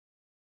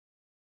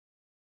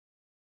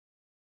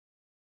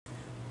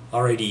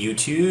Alrighty,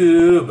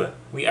 YouTube,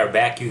 we are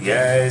back, you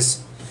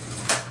guys,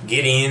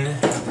 getting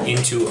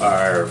into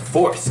our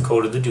fourth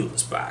Code of the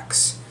Duelist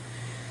box.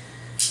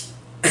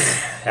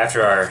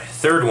 After our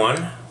third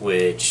one,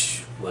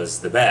 which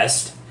was the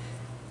best,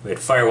 we had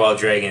Firewall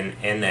Dragon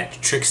and that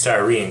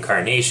Trickstar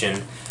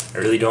reincarnation. I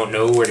really don't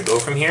know where to go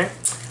from here.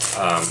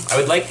 I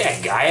would like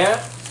that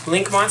Gaia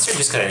Link monster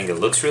just because I think it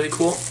looks really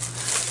cool.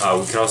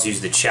 We could also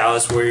use the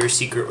Chalice Warrior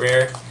secret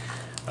rare.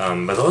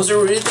 But those are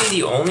really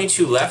the only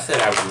two left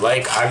that I would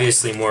like.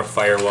 Obviously, more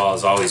Firewall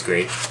is always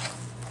great.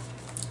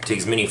 Take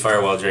as many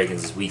Firewall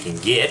Dragons as we can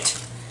get.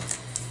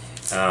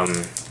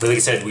 But like I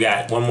said, we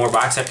got one more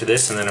box after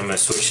this, and then I'm going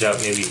to switch it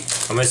up. Maybe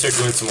I'm going to start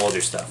doing some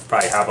older stuff.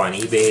 Probably hop on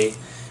eBay,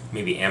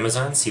 maybe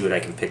Amazon, see what I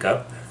can pick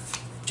up.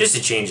 Just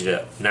to change it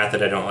up. Not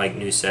that I don't like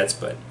new sets,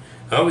 but...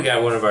 Oh, we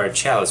got one of our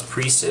Chalice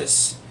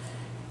Priestess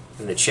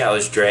and the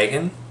Chalice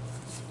Dragon.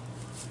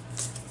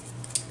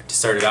 To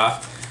start it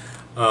off.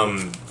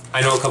 I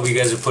know a couple of you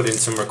guys have put in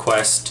some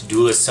requests,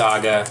 Duelist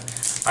Saga.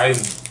 I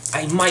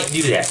might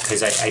do that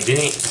because I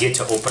didn't get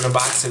to open a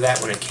box of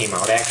that when it came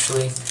out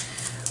actually,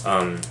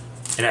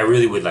 and I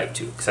really would like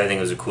to because I think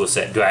it was a cool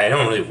set. I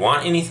don't really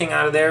want anything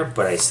out of there,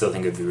 but I still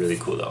think it'd be really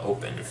cool to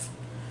open.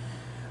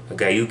 A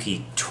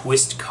Gyugioh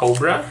Twist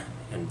Cobra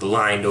and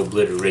Blind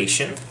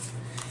Obliteration.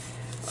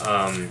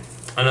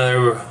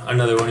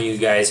 Another one of you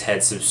guys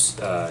had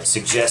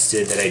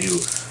suggested that I do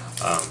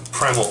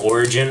Primal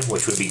Origin,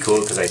 which would be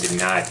cool because I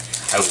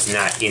was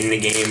not in the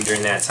game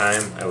during that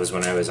time. I was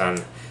on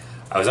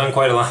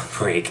quite a long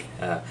break,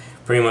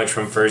 pretty much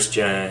from first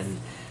gen.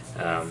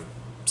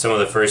 Some of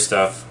the first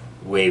stuff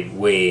way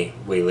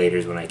later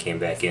is when I came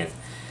back in.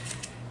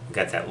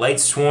 Got that Light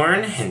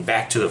Sworn and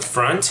Back to the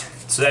Front,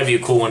 so that'd be a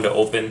cool one to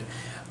open.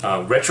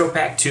 Retro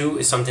Pack 2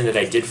 is something that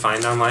I did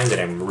find online that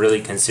I'm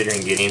really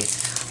considering getting.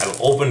 I've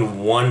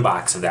opened one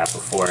box of that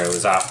before. I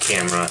was off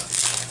camera,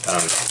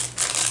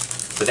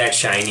 but that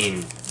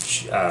shining.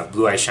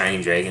 Blue Eye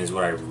Shining Dragon is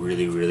what I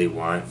really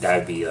want. That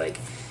would be like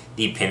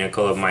the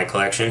pinnacle of my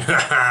collection.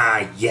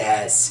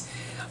 Yes!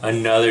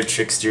 Another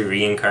Trickster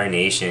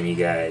reincarnation, you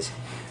guys.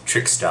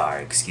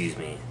 Trickstar, excuse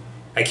me.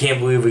 I can't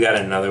believe we got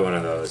another one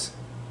of those.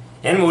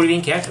 And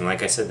Motivating Captain,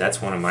 like I said,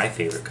 that's one of my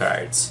favorite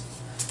cards.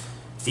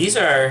 These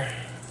are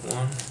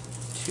 1,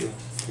 2,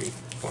 3,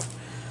 4.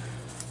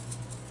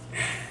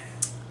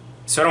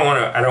 So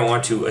I don't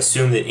want to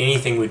assume that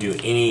anything would do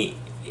any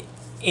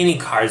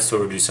card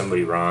store would do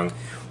somebody wrong.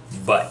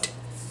 But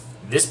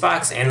this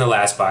box and the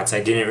last box, I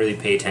didn't really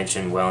pay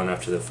attention well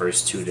enough to the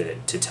first two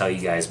to tell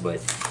you guys, but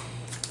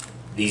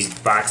these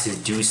boxes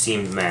do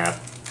seem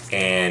map,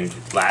 and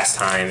last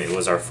time it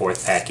was our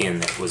fourth pack in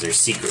that was our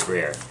secret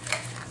rare.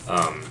 So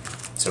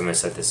I'm going to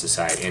set this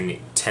aside, and it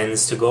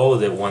tends to go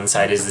that one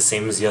side is the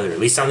same as the other, at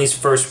least on these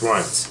first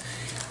runs.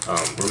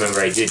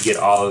 Remember, I did get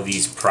all of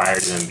these prior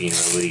to them being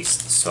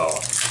released, so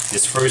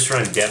this first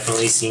run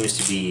definitely seems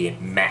to be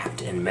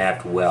mapped and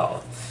mapped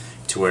well,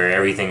 to where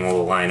everything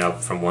will line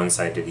up from one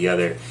side to the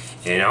other,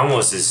 and it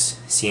almost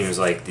seems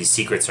like the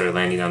secrets are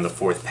landing on the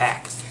fourth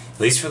pack, at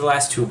least for the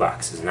last two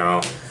boxes.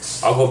 Now,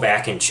 I'll go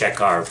back and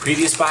check our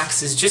previous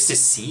boxes just to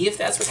see if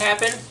that's what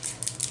happened,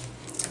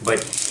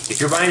 but if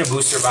you're buying a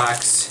booster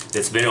box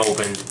that's been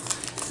opened,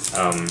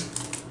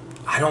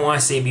 I don't want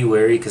to say be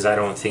wary because I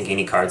don't think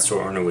any card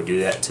store owner would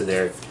do that to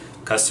their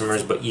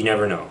customers, but you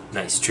never know.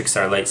 Nice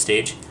Trickstar Light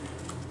Stage.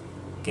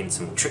 Getting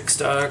some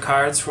Trickstar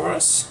cards for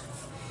us.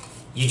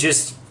 You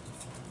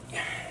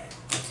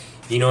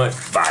know what?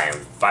 Buy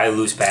them. Buy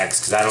loose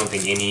packs, because I don't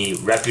think any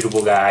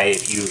reputable guy,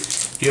 if you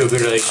have a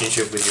good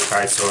relationship with your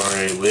card store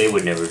owner, they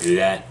would never do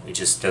that. It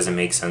just doesn't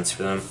make sense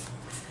for them.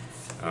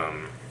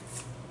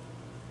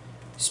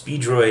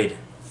 Speed Droid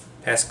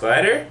Pass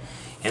Glider,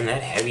 and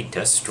that Heavy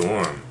Dust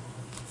Storm.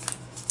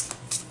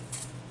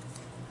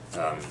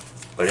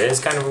 But it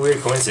is kind of a weird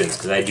coincidence,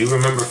 because I do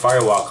remember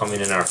Firewall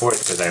coming in our fourth,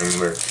 because I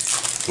remember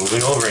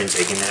moving over and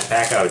taking that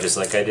pack out just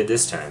like I did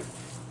this time.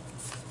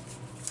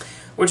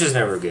 Which is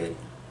never good.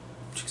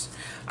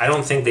 I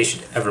don't think they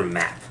should ever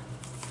map.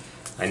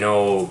 I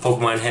know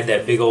Pokemon had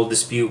that big old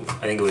dispute.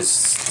 I think it was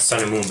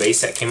Sun and Moon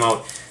base that came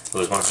out. It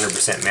was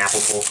 100%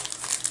 mappable.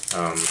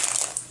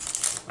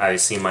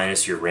 Obviously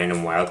minus your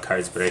random wild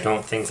cards, but I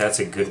don't think that's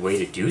a good way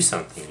to do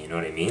something, you know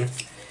what I mean?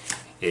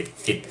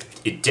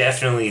 It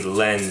definitely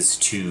lends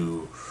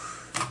to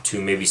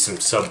maybe some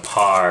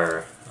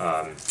subpar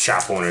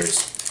shop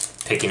owners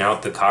picking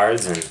out the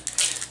cards and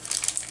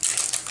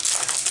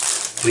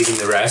leaving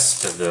the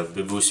rest of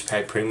the booster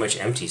pack pretty much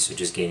empty, so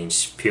just gaining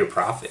pure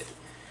profit.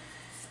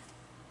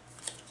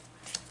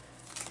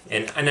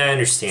 And I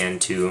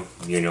understand too,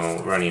 you know,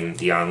 running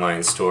the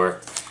online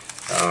store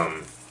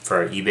for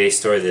our eBay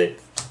store, that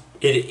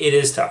it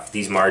is tough.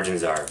 These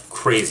margins are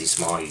crazy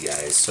small, you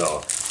guys,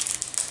 so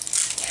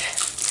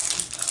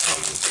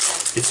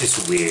it's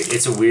just weird.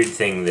 It's a weird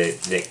thing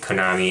that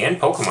Konami and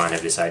Pokemon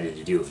have decided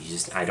to do.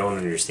 I don't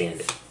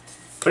understand it,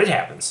 but it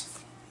happens.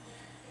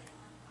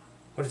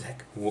 What is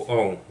that?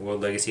 Oh,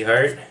 World Legacy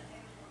Heart.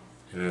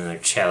 And another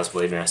Chalice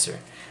Blade Master.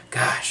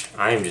 Gosh,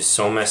 I am just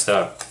so messed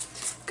up.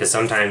 because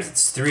sometimes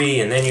it's 3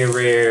 and then you're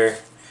rare,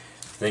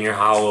 then you're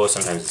hollow,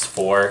 sometimes it's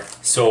 4.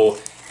 So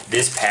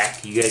this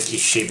pack, you guys,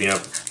 is shaping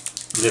up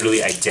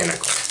literally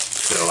identical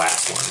to the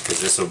last one, because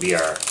this will be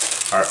our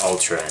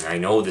ultra, and I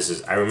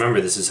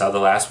remember this is how the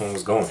last one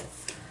was going.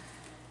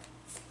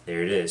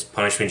 There it is,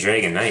 Punishment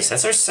Dragon, nice.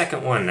 That's our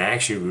second one, and I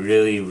actually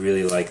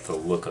really like the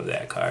look of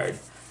that card.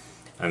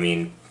 I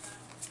mean,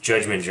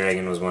 Judgment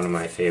Dragon was one of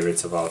my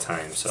favorites of all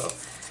time, so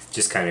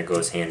just kind of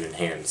goes hand in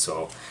hand.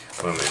 So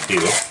what I'm going to do,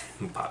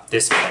 I'm gonna pop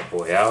this bad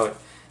boy out.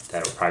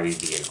 That'll probably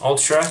be an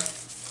ultra.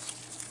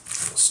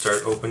 We'll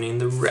start opening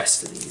the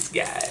rest of these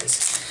guys.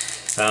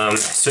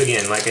 So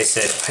again, like I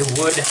said, I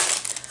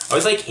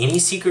would like any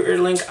secret rare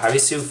link.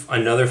 Obviously,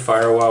 another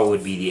firewall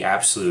would be the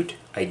absolute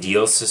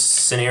ideal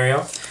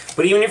scenario.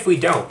 But even if we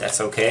don't,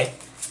 that's okay.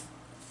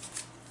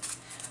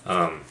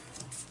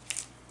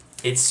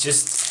 It's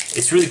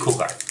a really cool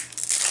card.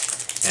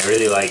 And I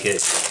really like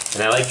it.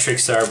 And I like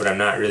Trickstar, but I'm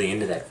not really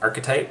into that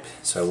archetype,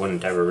 so I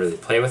wouldn't ever really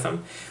play with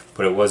them.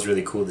 But it was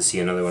really cool to see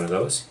another one of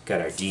those. Got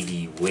our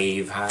DD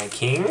Wave High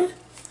King.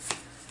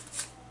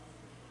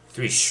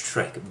 3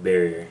 strike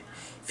barrier.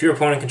 If your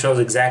opponent controls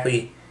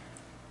exactly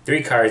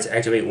 3 cards,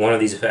 activate one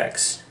of these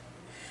effects.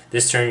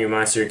 This turn, your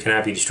monster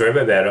cannot be destroyed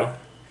by battle.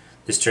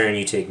 This turn,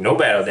 you take no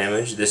battle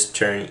damage. This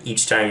turn,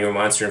 each time your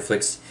monster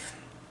inflicts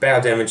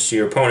battle damage to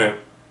your opponent,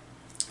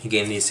 you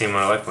gain the same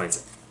amount of life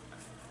points.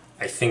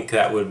 I think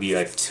that would be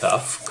a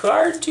tough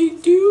card to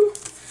do.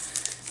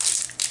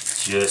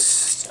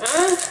 Just,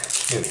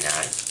 maybe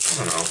not. I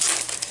don't know.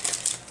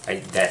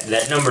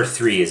 That number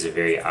 3 is a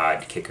very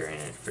odd kicker in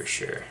it for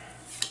sure.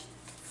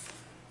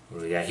 What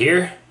do we got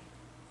here?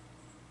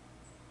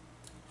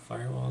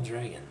 Firewall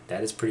Dragon.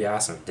 That is pretty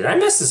awesome. Did I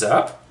mess this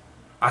up?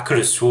 I could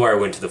have swore I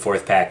went to the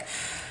 4th pack.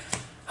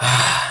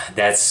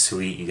 That's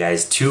sweet, you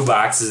guys. 2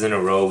 boxes in a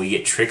row. We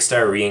get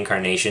Trickstar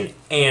Reincarnation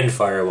and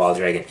Firewall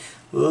Dragon.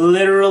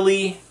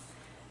 Literally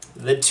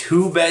the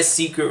 2 best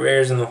secret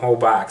rares in the whole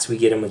box. We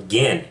get them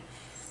again.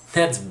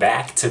 That's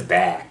back to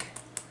back.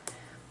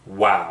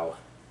 Wow.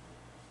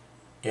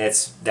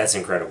 That's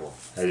incredible.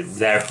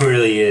 That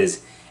really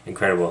is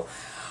incredible.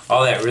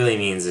 All that really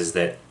means is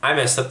that I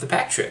messed up the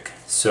pack trick.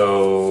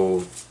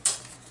 So,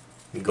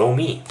 go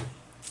me.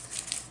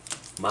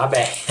 My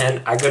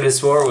bad. I could have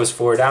swore it was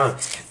 4 down.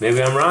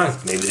 Maybe I'm wrong.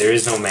 Maybe there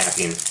is no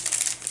mapping.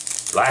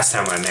 Last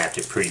time I mapped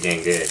it pretty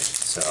dang good.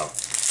 So,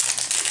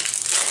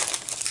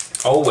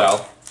 oh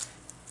well.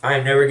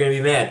 I'm never going to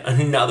be mad.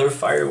 Another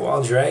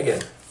Firewall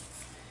Dragon.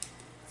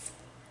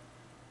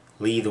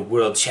 Lee the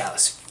World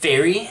Chalice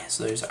Fairy.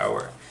 So there's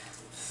our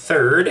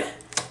 3rd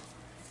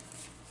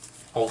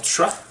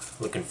Ultra.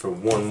 Looking for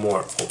one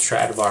more Ultra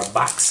out of our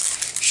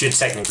box. Should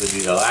technically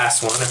be the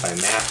last one if I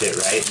mapped it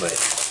right, but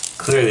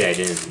clearly I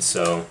didn't,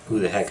 so who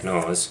the heck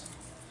knows.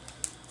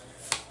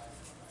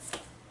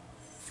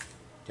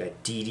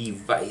 Got DD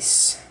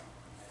Vice.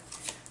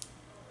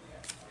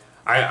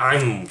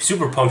 I'm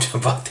super pumped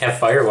about that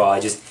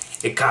Firewall.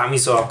 It caught me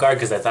so off guard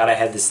because I thought I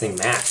had this thing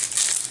mapped.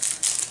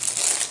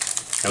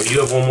 Now we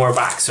do have one more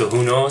box, so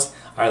who knows?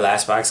 Our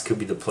last box could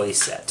be the play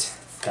set.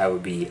 That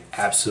would be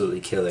absolutely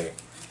killer.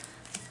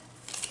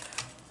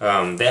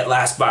 That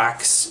last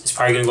box is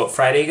probably going to go up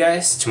Friday,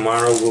 guys.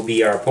 Tomorrow will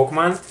be our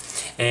Pokemon.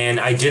 And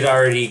I did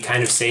already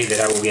kind of say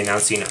that I will be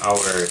announcing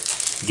our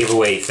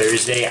giveaway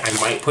Thursday. I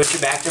might push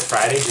it back to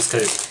Friday just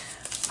because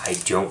I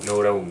don't know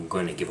what I'm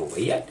going to give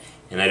away yet.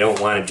 And I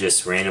don't want to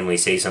just randomly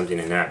say something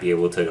and not be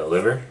able to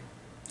deliver.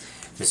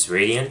 Miss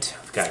Radiant,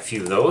 I've got a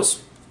few of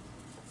those.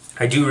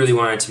 I do really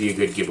want it to be a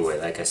good giveaway.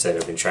 Like I said,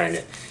 I've been trying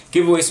to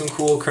give away some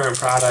cool current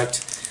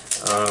product.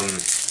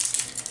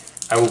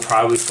 I will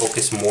probably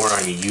focus more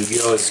on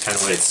Yu-Gi-Oh! Is kind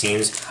of what it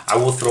seems. I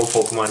will throw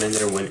Pokemon in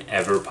there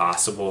whenever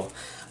possible.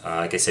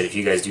 Like I said, if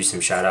you guys do some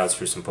shout-outs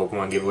for some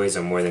Pokemon giveaways,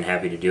 I'm more than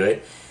happy to do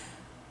it.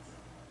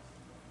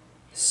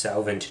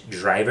 Solvent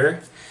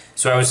Driver.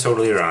 So I was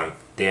totally wrong.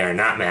 They are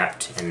not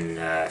mapped, and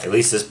at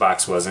least this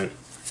box wasn't.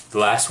 The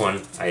last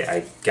one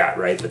I got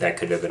right, but that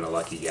could have been a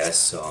lucky guess.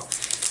 So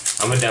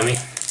I'm a dummy,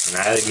 and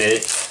I admit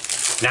it.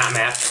 Not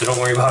mapped, so don't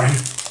worry about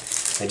it.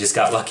 I just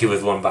got lucky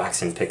with one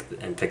box and picked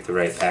the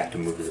right pack to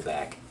move to the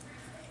back.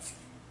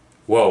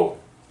 Whoa.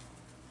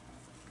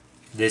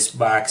 This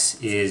box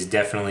is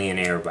definitely an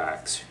air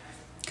box,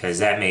 because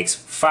that makes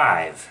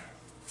 5.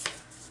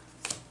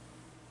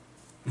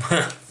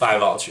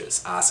 5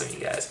 ultras. Awesome,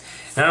 you guys.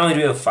 Not only do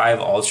we have 5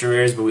 ultra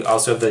rares, but we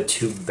also have the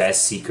 2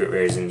 best secret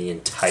rares in the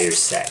entire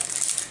set.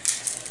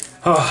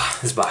 Oh,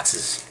 this box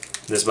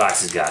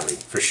is godly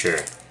for sure.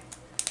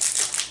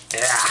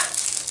 Yeah.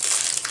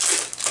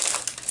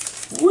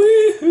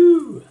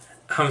 Woohoo!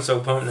 I'm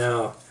so pumped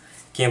now.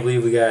 Can't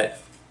believe we got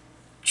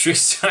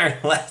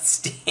Trickstar last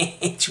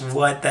stage.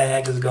 What the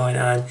heck is going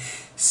on?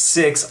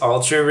 6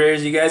 ultra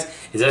rares, you guys.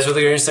 Is that what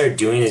they're gonna start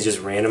doing? Is just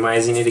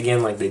randomizing it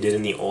again like they did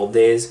in the old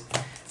days,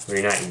 where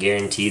you're not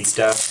guaranteed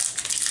stuff?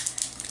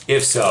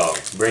 If so,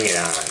 bring it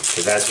on,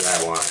 because that's what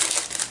I want.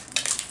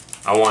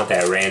 I want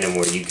that random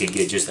where you could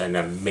get just an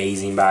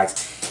amazing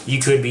box. You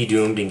could be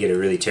doomed and get a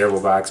really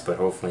terrible box, but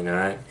hopefully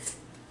not.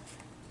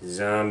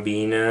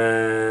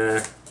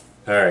 Zombina.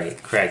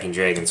 Alright, Cracking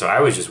Dragon. So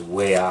I was just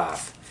way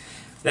off.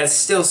 That's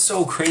still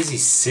so crazy.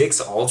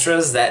 6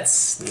 Ultras?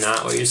 That's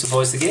not what you're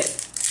supposed to get.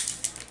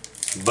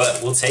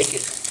 But we'll take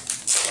it.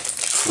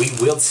 We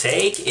will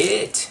take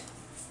it.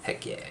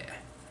 Heck yeah.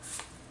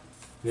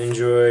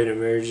 Vendroid,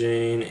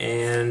 Emerging,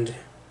 and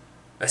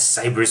a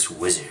Cyberus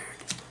Wizard.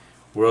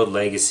 World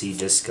Legacy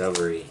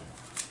Discovery.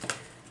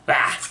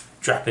 Ah!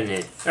 Dropping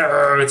it.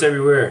 Oh, it's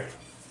everywhere.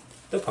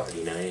 The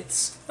Party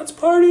Nights. Let's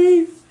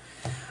party!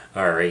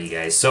 Alright, you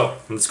guys. So,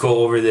 let's go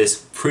over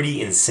this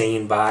pretty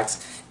insane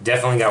box.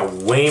 Definitely got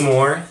way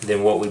more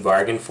than what we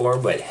bargained for,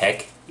 but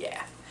heck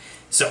yeah.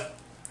 So,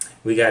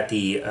 we got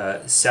the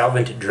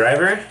Salvant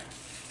Driver,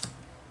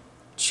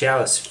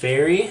 Chalice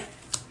Fairy,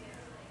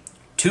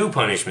 2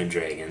 Punishment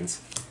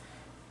Dragons,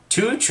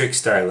 2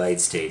 Trickstar Light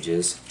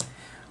Stages,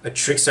 a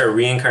Trickstar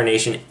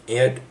Reincarnation,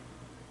 and,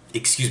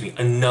 excuse me,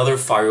 another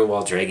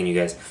Firewall Dragon, you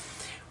guys.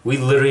 We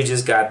literally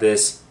just got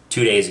this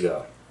 2 days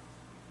ago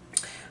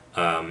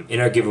in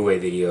our giveaway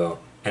video,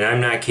 and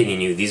I'm not kidding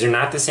you. These are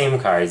not the same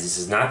cards. This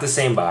is not the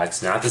same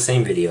box, not the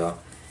same video.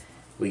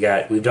 We've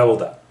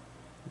doubled up.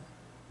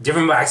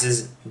 Different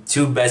boxes,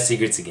 2 best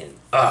secrets again.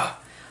 Ugh,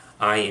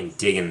 I am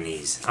digging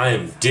these. I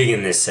am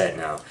digging this set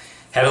now.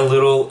 Had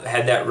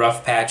that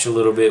rough patch a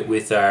little bit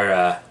with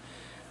our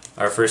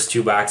first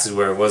 2 boxes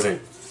where it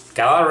wasn't,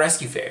 got a lot of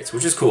rescue ferrets,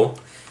 which is cool.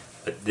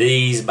 But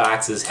these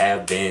boxes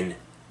have been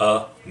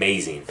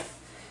amazing.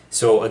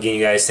 So again,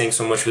 you guys, thanks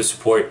so much for the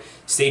support.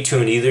 Stay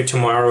tuned. Either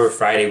tomorrow or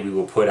Friday, I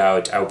will put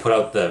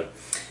out the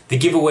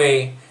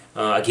giveaway.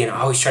 Again,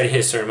 I always try to hit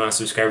a certain amount of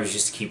subscribers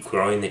just to keep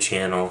growing the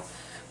channel.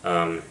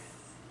 But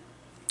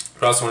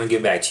I also want to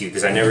get back to you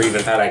because I never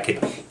even thought I could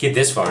get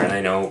this far, and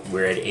I know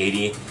we're at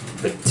 80,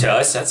 but to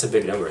us that's a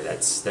big number.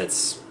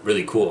 That's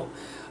really cool.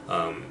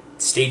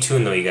 Stay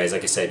tuned though, you guys.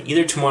 Like I said,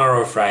 either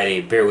tomorrow or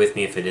Friday. Bear with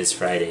me if it is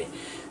Friday.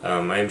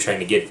 I am trying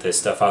to get the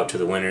stuff out to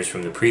the winners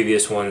from the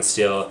previous one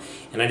still,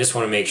 and I just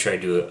want to make sure I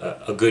do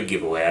a good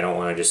giveaway. I don't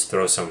want to just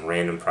throw some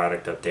random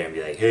product up there and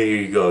be like, hey, here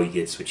you go, you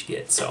get what you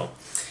get. So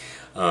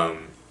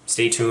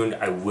stay tuned.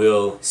 I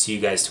will see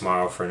you guys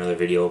tomorrow for another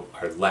video,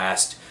 our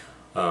last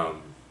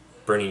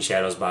Burning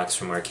Shadows box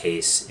from our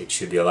case. It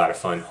should be a lot of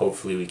fun.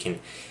 Hopefully we can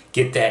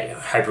get that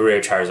hyper rare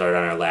Charizard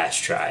on our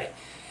last try,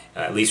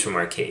 at least from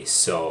our case.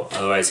 So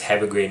otherwise,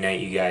 have a great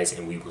night, you guys,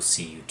 and we will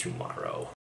see you tomorrow.